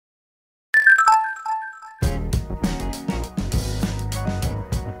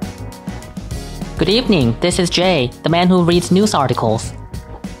Good evening, this is Jay, the man who reads news articles.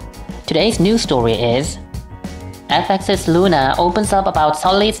 Today's news story is FX's Luna opens up about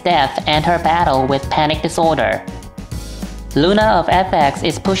Sulli's death and her battle with panic disorder. Luna of FX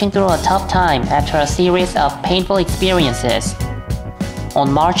is pushing through a tough time after a series of painful experiences.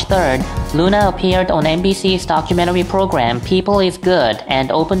 On March 3rd, Luna appeared on NBC's documentary program People is Good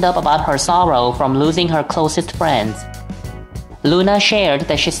and opened up about her sorrow from losing her closest friends. Luna shared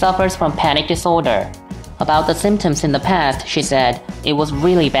that she suffers from panic disorder. About the symptoms in the past, she said, "It was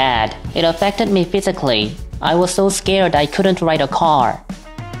really bad. It affected me physically. I was so scared I couldn't ride a car."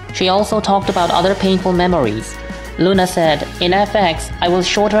 She also talked about other painful memories. Luna said, "In FX, I was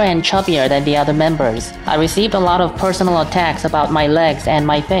shorter and chubbier than the other members. I received a lot of personal attacks about my legs and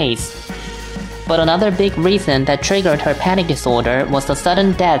my face." But another big reason that triggered her panic disorder was the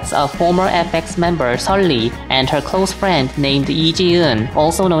sudden deaths of former FX member Sulli and her close friend named leejieun,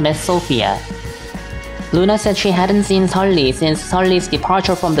 also known as Sofia. Luna said she hadn't seen Sulli since Sulli's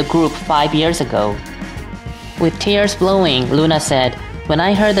departure from the group 5 years ago. With tears flowing, Luna said, "When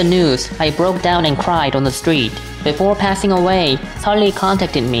I heard the news, I broke down and cried on the street. Before passing away, Sulli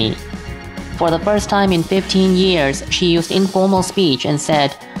contacted me. For the first time in 15 years, she used informal speech and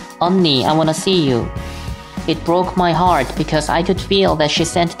said, 'Omni, I wanna see you.' It broke my heart because I could feel that she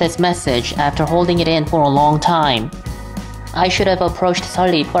sent this message after holding it in for a long time. I should have approached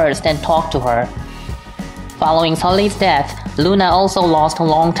Sulli first and talked to her." Following Sulli's death, Luna also lost a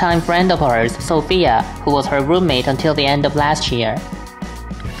longtime friend of hers, Sofia, who was her roommate until the end of last year.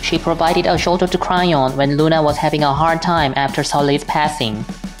 She provided a shoulder to cry on when Luna was having a hard time after Sulli's passing.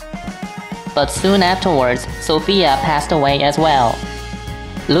 But soon afterwards, Sofia passed away as well.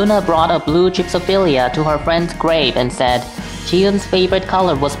 Luna brought a blue gypsophilia to her friend's grave and said, "Jieun's favorite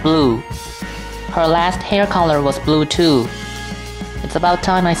color was blue. Her last hair color was blue too. It's about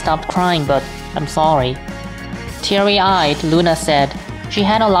time I stopped crying, but I'm sorry." Teary-eyed, Luna said, "She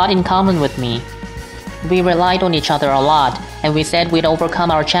had a lot in common with me. We relied on each other a lot, and we said we'd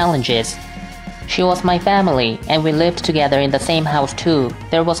overcome our challenges. She was my family, and we lived together in the same house too.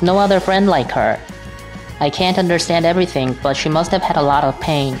 There was no other friend like her. I can't understand everything, but she must have had a lot of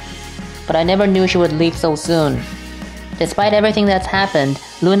pain. But I never knew she would leave so soon." Despite everything that's happened,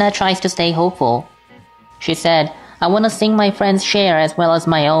 Luna tries to stay hopeful. She said, "I want to sing my friend's share as well as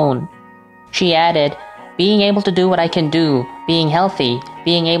my own." She added, "Being able to do what I can do, being healthy,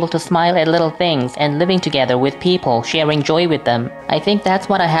 being able to smile at little things, and living together with people, sharing joy with them. I think that's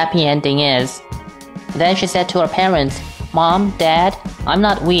what a happy ending is." Then she said to her parents, "Mom, Dad, I'm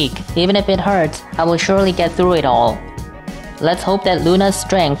not weak. Even if it hurts, I will surely get through it all." Let's hope that Luna's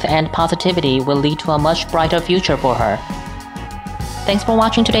strength and positivity will lead to a much brighter future for her. Thanks for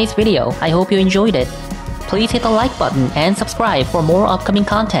watching today's video. I hope you enjoyed it. Please hit the like button and subscribe for more upcoming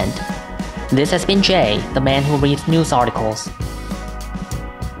content. This has been Jay, the man who reads news articles.